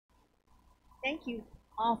Thank you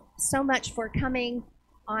all so much for coming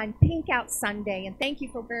on Pink Out Sunday, and thank you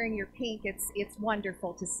for wearing your pink. It's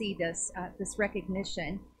wonderful to see this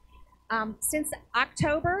recognition. Since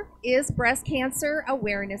October is Breast Cancer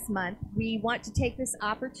Awareness Month, we want to take this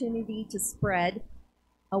opportunity to spread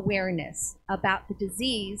awareness about the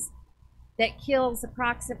disease that kills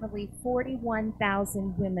approximately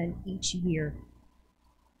 41,000 women each year.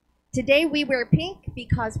 Today we wear pink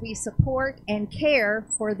because we support and care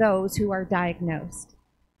for those who are diagnosed.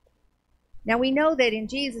 Now we know that in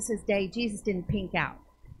Jesus' day, Jesus didn't pink out.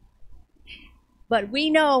 But we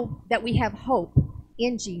know that we have hope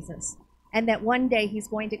in Jesus and that one day he's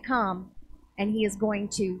going to come and he is going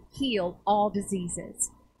to heal all diseases.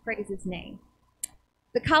 Praise his name.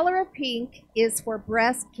 The color of pink is for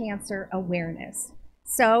breast cancer awareness.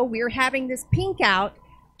 So we're having this pink out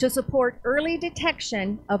to support early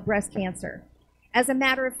detection of breast cancer. As a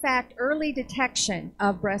matter of fact, early detection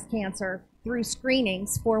of breast cancer through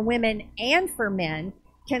screenings for women and for men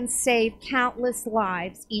can save countless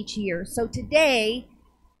lives each year. So today,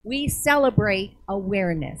 we celebrate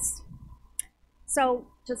awareness. So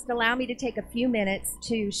just allow me to take a few minutes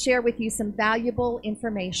to share with you some valuable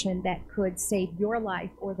information that could save your life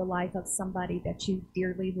or the life of somebody that you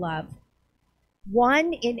dearly love.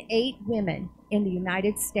 1 in 8 women in the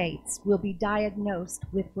United States will be diagnosed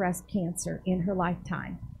with breast cancer in her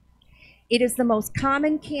lifetime. It is the most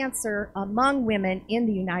common cancer among women in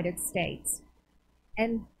the United States.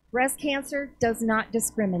 And breast cancer does not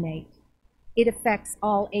discriminate. It affects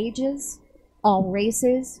all ages, all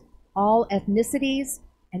races, all ethnicities,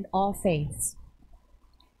 and all faiths.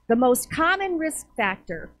 The most common risk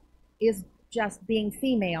factor is just being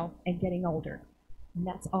female and getting older. And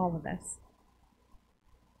that's all of us.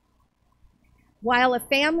 While a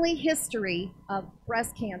family history of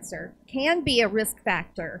breast cancer can be a risk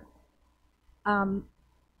factor,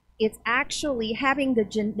 it's actually having the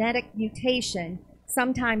genetic mutation,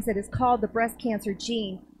 sometimes it is called the breast cancer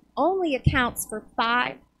gene, only accounts for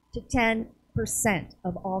 5 to 10%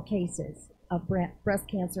 of all cases of breast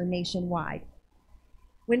cancer nationwide.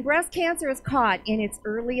 When breast cancer is caught in its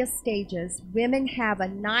earliest stages, women have a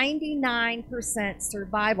 99%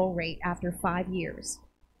 survival rate after 5 years.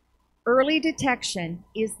 Early detection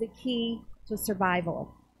is the key to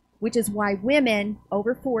survival, which is why women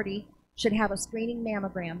over 40 should have a screening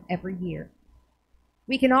mammogram every year.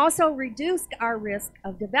 We can also reduce our risk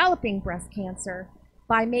of developing breast cancer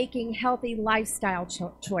by making healthy lifestyle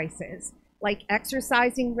choices, like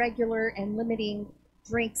exercising regular and limiting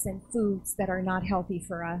drinks and foods that are not healthy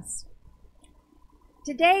for us.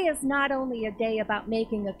 Today is not only a day about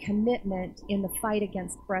making a commitment in the fight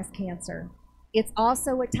against breast cancer, it's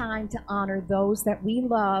also a time to honor those that we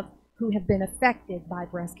love who have been affected by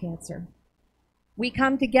breast cancer. We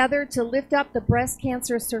come together to lift up the breast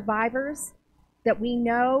cancer survivors that we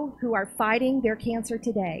know who are fighting their cancer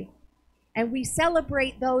today. And we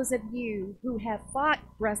celebrate those of you who have fought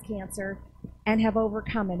breast cancer and have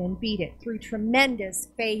overcome it and beat it through tremendous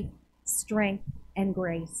faith, strength, and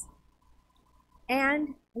grace.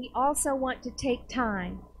 And we also want to take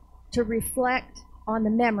time to reflect on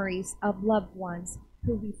the memories of loved ones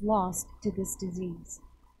who we've lost to this disease.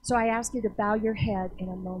 So I ask you to bow your head in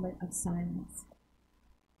a moment of silence.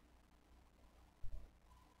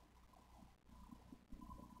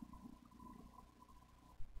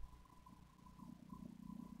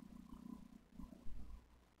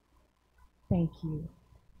 Thank you.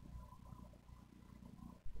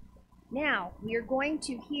 Now, we are going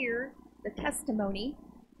to hear the testimony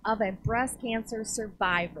of a breast cancer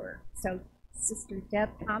survivor. So, Sister Deb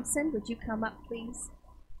Thompson, would you come up, please?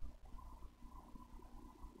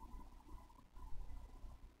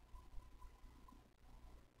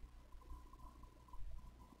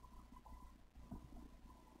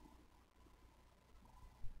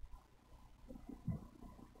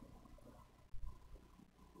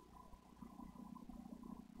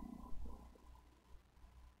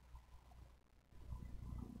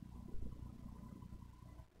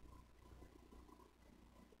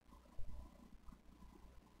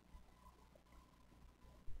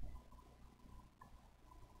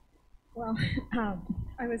 Well,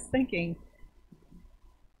 I was thinking,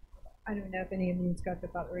 I don't know if any of you's got the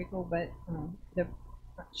Butler Eagle, but the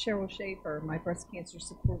Cheryl Schaefer, my breast cancer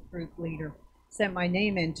support group leader, sent my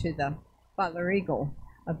name into the Butler Eagle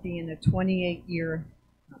of being a 28-year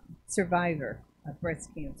survivor of breast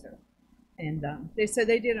cancer. And they said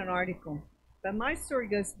they did an article. But my story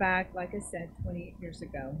goes back, like I said, 28 years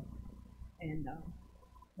ago. And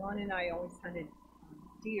Ron and I always hunted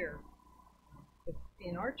deer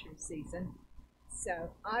in archery season. So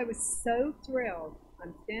I was so thrilled.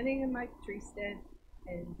 I'm standing in my tree stand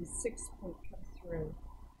and the 6-point comes through,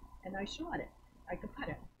 and I shot it. I got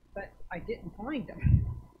it, but I didn't find him.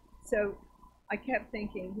 So I kept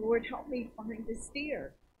thinking, Lord, help me find this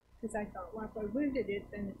deer, because I thought, well, if I wounded it,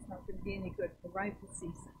 then it's not going to be any good for rifle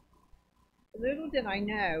season. Little did I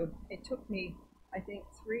know, it took me, I think,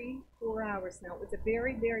 3-4 hours. Now, it was a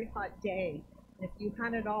very, very hot day. And if you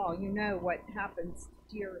hunt at all, you know what happens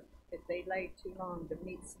to deer if they lay too long, the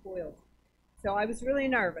meat spoils. So I was really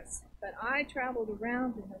nervous. But I traveled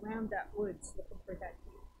around and around that woods looking for that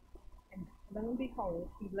deer. And lo and behold,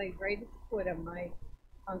 he lay right at the foot of my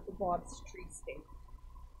Uncle Bob's tree stand.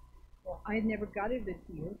 Well, I had never gutted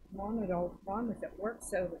a deer. Ron was at work,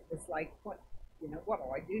 so it was like, what do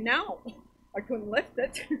I do now? I couldn't lift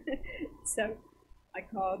it. So I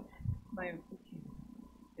called my Uncle Ken,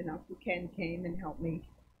 and Uncle Ken came and helped me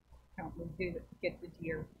get the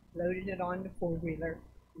deer, loaded it on the four-wheeler,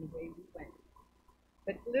 and away we went.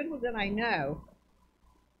 But little did I know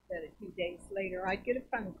that a few days later I'd get a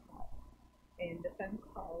phone call, and the phone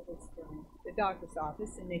call was from the doctor's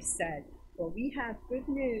office, and they said, well, we have good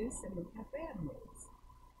news and we have bad news.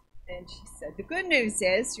 And she said, the good news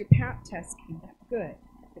is your pap test came back good,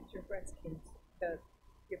 but your breast cancer,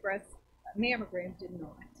 your breast mammogram did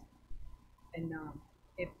not. And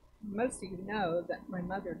if most of you know that my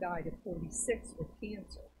mother died at 46 with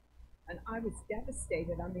cancer, and I was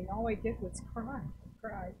devastated. I mean, all I did was cry,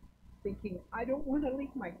 thinking I don't want to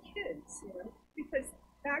leave my kids, because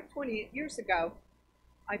back 28 years ago,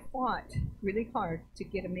 I fought really hard to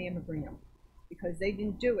get a mammogram because they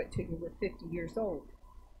didn't do it till you were 50 years old.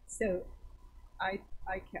 So I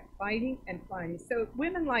kept fighting and fighting. So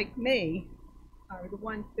women like me are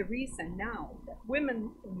the reason now that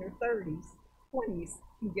women in their 30s, 20s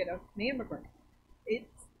can get a mammogram.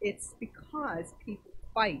 It's because people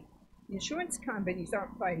fight. Insurance companies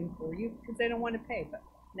aren't fighting for you because they don't want to pay, but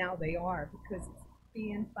now they are, because it's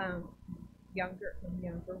being found younger and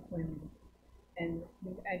younger women. And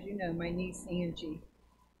as you know, my niece Angie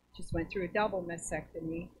just went through a double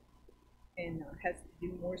mastectomy and has to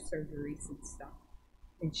do more surgeries and stuff.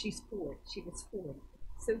 And she's 40. She was 40.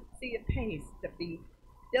 So see, it pays to be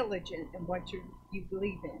diligent in what you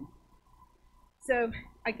believe in. So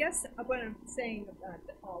I guess what I'm saying about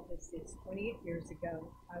all this is 28 years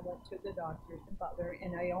ago, I went to the doctors in Butler,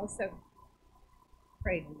 and I also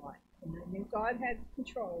prayed a lot. And I knew God had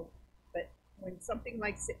control, but when something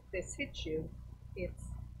like this hits you, it's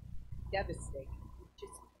devastating.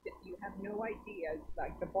 You have no idea,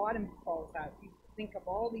 like the bottom falls out. You think of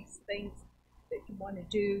all these things that you want to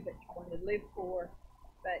do, that you want to live for,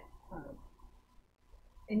 but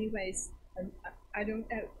anyways, I don't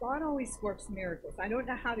know. God always works miracles. I don't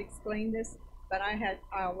know how to explain this, but I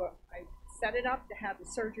set it up to have the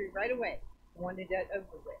surgery right away. I wanted it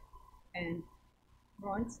over with. And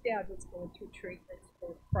Ron's dad was going through treatments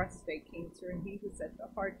for prostate cancer, and he was at the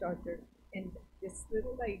heart doctor. And this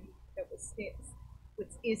little lady that was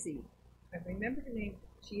Izzy. I remember her name.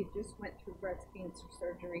 She had just went through breast cancer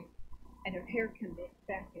surgery, and her hair came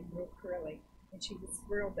back in real curly. And she was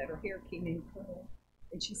thrilled that her hair came in curly.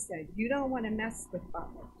 And she said, you don't want to mess with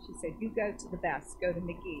Butler. She said, you go to the best, go to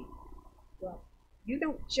McGee. Well, you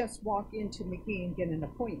don't just walk into McGee and get an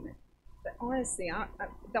appointment. But honestly,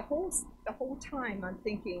 the whole time I'm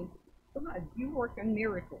thinking, God, you work on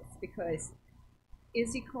miracles, because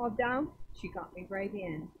Izzy called down, she got me right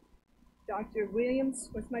in. Dr. Williams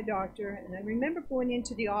was my doctor, and I remember going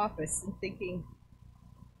into the office and thinking,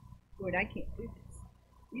 Lord, I can't do this.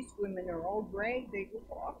 These women are all gray, they look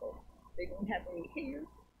awful. They don't have any hair.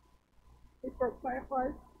 It broke my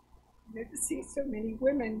heart, to see so many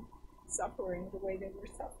women suffering the way they were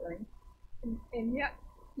suffering, and yet,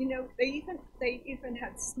 they even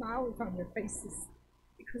had smiles on their faces,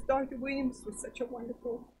 because Dr. Williams was such a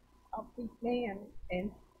wonderful, upbeat man,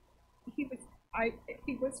 and he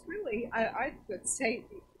was really, I would say,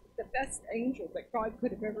 the best angel that God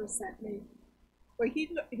could have ever sent me. But he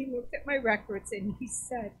looked at my records, and he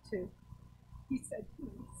said,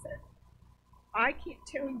 I can't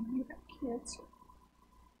tell you have cancer.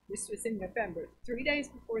 This was in November, 3 days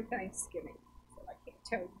before Thanksgiving. So I can't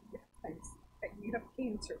tell you that you have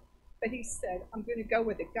cancer. But he said, I'm going to go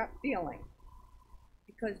with a gut feeling,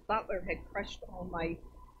 because Butler had crushed all my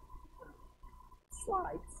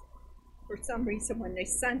slides. For some reason, when they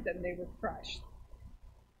sent them, they were crushed.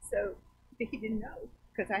 So he didn't know,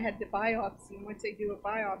 because I had the biopsy, and once they do a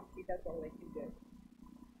biopsy, that's all they can do.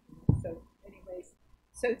 So anyways,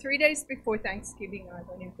 so 3 days before Thanksgiving, I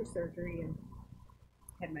went in for surgery and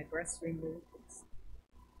had my breast removed.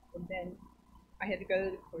 And then I had to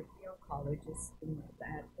go to the oncologist and all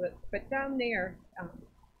that. But down there,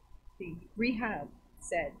 the rehab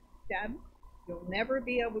said, Deb, You'll never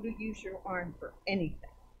be able to use your arm for anything.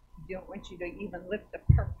 We don't want you to even lift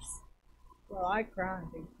a purse. Well, I cried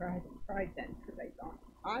and cried and cried then because I thought,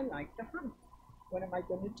 I like to hunt. What am I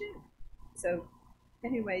going to do? So,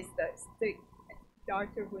 anyways, the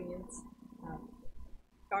Dr. Williams, um,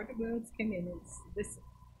 Dr. Williams came in and listen.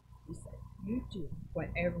 He said, you do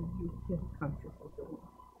whatever you feel comfortable doing.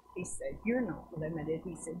 He said, you're not limited.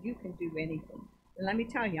 He said, you can do anything. And let me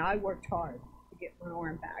tell you, I worked hard to get my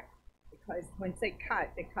arm back because once they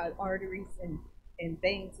cut arteries and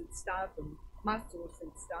veins and stuff and muscles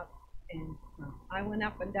and stuff. And I went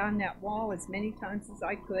up and down that wall as many times as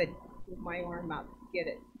I could with my arm up, get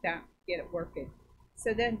it down, get it working.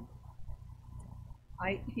 So then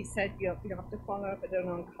he said, you have to follow up with an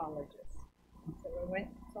oncologist. And so I went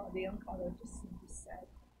and saw the oncologist, and he said,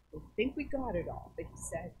 I think we got it all. But he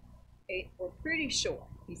said, we're pretty sure.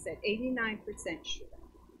 He said, 89% sure.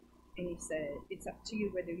 And he said, it's up to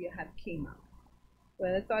you whether you have chemo.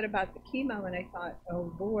 Well, I thought about the chemo, and I thought,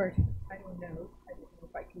 oh, Lord, I don't know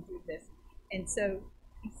if I can do this. And so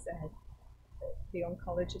he said, the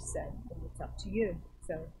oncologist said, well, it's up to you.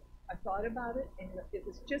 So I thought about it, and it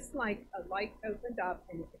was just like a light opened up,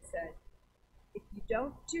 and it said, if you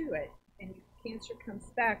don't do it, and cancer comes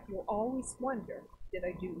back, you'll always wonder, did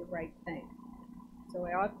I do the right thing? So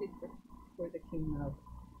I opted for the chemo.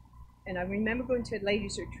 And I remember going to a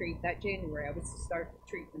ladies' retreat that January. I was to start the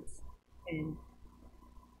treatments.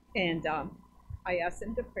 And I asked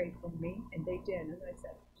them to pray for me, and they did. And I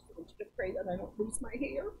said, I want you to pray that I don't lose my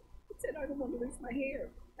hair. I said, I don't want to lose my hair.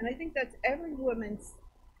 And I think that's every woman's,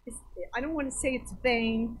 I don't want to say it's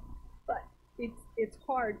vain, but it's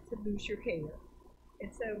hard to lose your hair.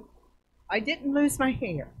 And so I didn't lose my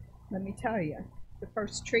hair, let me tell you. The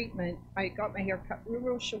first treatment, I got my hair cut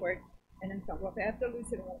real short, and I thought, well, if I have to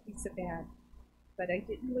lose it, it won't be so bad. But I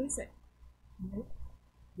didn't lose it. Nope,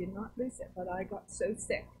 did not lose it, but I got so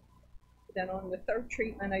sick. Then on the third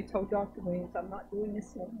treatment, I told Dr. Williams, I'm not doing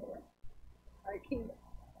this no more. I can't.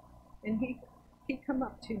 And he come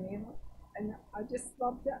up to me, and I just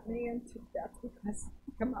loved that man to death because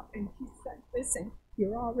he come up and he said, listen,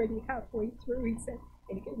 you're already halfway through, he said,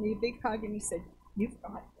 and he gave me a big hug, and he said, you've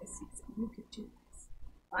got this. He said, you can do this.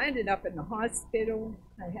 I ended up in the hospital.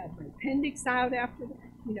 I had my appendix out after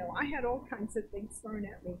that. I had all kinds of things thrown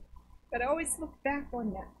at me. But I always look back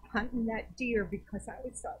on that, hunting that deer, because I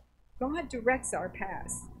always thought, God directs our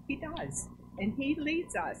paths. He does. And he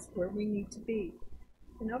leads us where we need to be.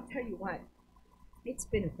 And I'll tell you what, it's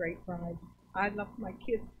been a great ride. I love my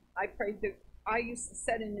kids. I used to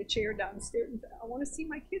sit in the chair downstairs and say, I want to see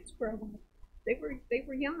my kids grow up. They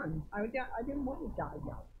were young. I didn't want to die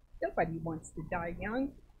young. Nobody wants to die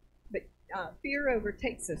young. But fear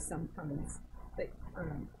overtakes us sometimes. But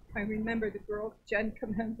I remember the girl, Jen,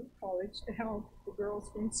 come home from college to help the girls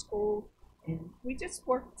from school. And we just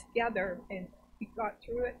worked together, and we got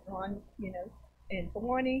through it on, and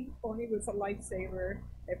Bonnie was a lifesaver.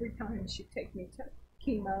 Every time she'd take me to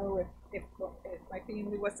chemo if my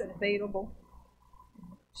family wasn't available.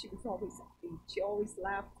 She was always happy. She always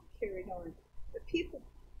laughed and carried on. But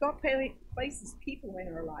God places people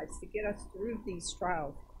in our lives to get us through these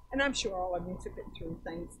trials. And I'm sure all of us have been through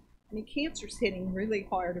things. I mean, cancer's hitting really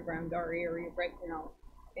hard around our area right now.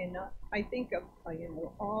 And I think of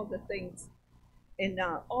all the things and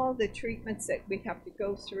all the treatments that we have to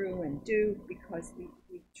go through and do because we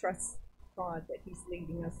trust God that he's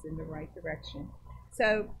leading us in the right direction.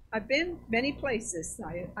 So I've been many places.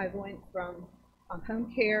 I went from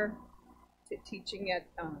home care to teaching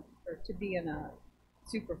or to being a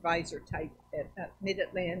supervisor type at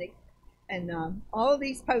Mid-Atlantic. And all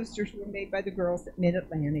these posters were made by the girls at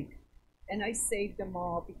Mid-Atlantic. And I saved them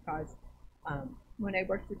all because when I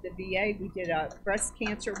worked at the VA, we did a breast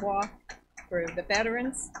cancer walk for the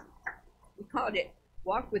veterans. We called it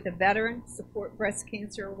Walk with a Veteran, Support Breast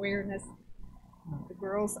Cancer Awareness. The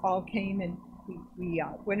girls all came and we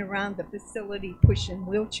went around the facility pushing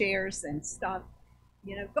wheelchairs and stuff.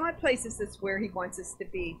 God places us where he wants us to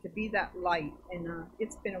be that light. And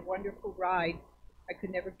it's been a wonderful ride. I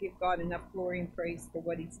could never give God enough glory and praise for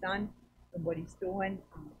what he's done and what he's doing.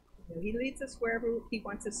 He leads us wherever he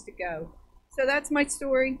wants us to go. So that's my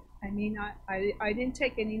story. I mean, I didn't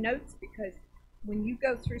take any notes because when you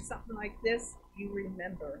go through something like this, you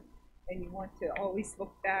remember. And you want to always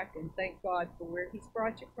look back and thank God for where he's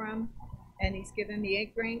brought you from. And he's given me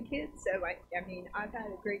 8 grandkids. So, I mean, I've had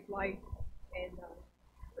a great life.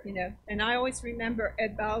 And, and I always remember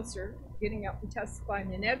Ed Bowser getting up and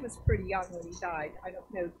testifying. And Ed was pretty young when he died. I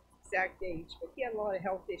don't know the exact age, but he had a lot of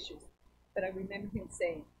health issues. But I remember him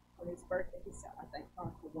saying on his birthday, he said, I thank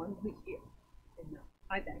God for one week here. And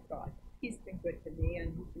I thank God. He's been good to me,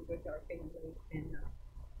 and he's been good to our family. And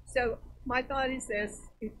so my thought is this: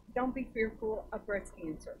 don't be fearful of breast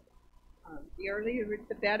cancer. The earlier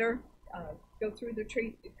the better. Go through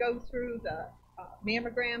the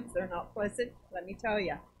mammograms. They're not pleasant, let me tell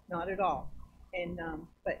you, not at all. And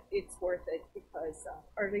but it's worth it because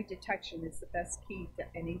early detection is the best key to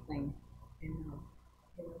anything. And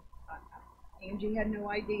you know, Angie had no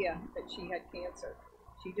idea that she had cancer.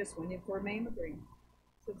 She just went in for a mammogram.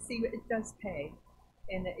 So see, it does pay.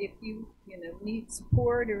 And if you need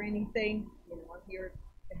support or anything, I'm here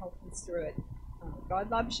to help you through it. God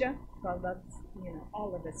loves you. God loves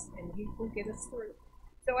all of us, and He will get us through.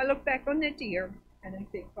 So I look back on that deer, and I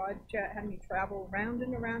think God had me travel round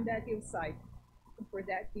and around that hillside for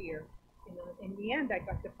that deer. In the end, I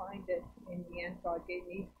got to find it. In the end, God gave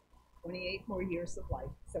me 28 more years of life.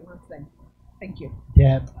 So I'm thankful. Thank you.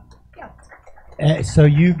 Deb, Yeah. so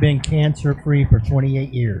you've been cancer-free for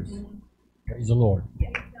 28 years. Mm-hmm. Praise the Lord. Yeah.